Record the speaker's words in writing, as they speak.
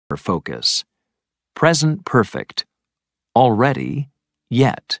focus. Present perfect. Already,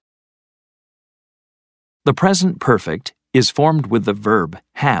 yet. The present perfect is formed with the verb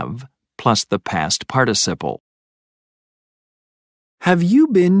have plus the past participle. Have you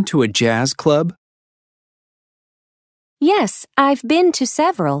been to a jazz club? Yes, I've been to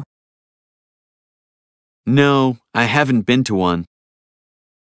several. No, I haven't been to one.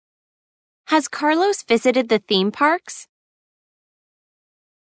 Has Carlos visited the theme parks?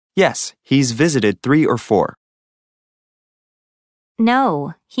 Yes, he's visited 3 or 4.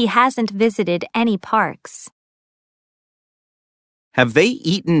 No, he hasn't visited any parks. Have they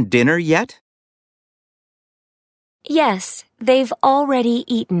eaten dinner yet? Yes, they've already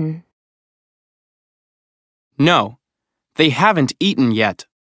eaten. No, they haven't eaten yet.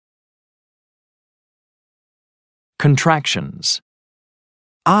 Contractions.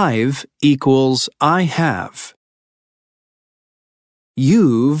 I've equals I have.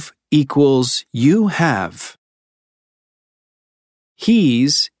 You've equals you have.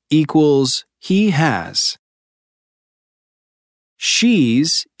 He's equals he has.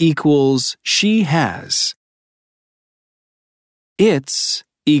 She's equals she has. It's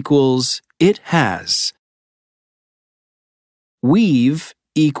equals it has. We've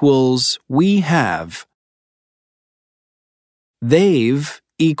equals we have. They've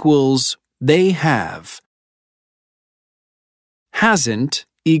equals they have. Hasn't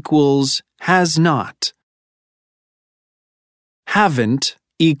equals has not. Haven't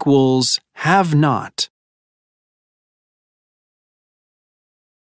equals have not.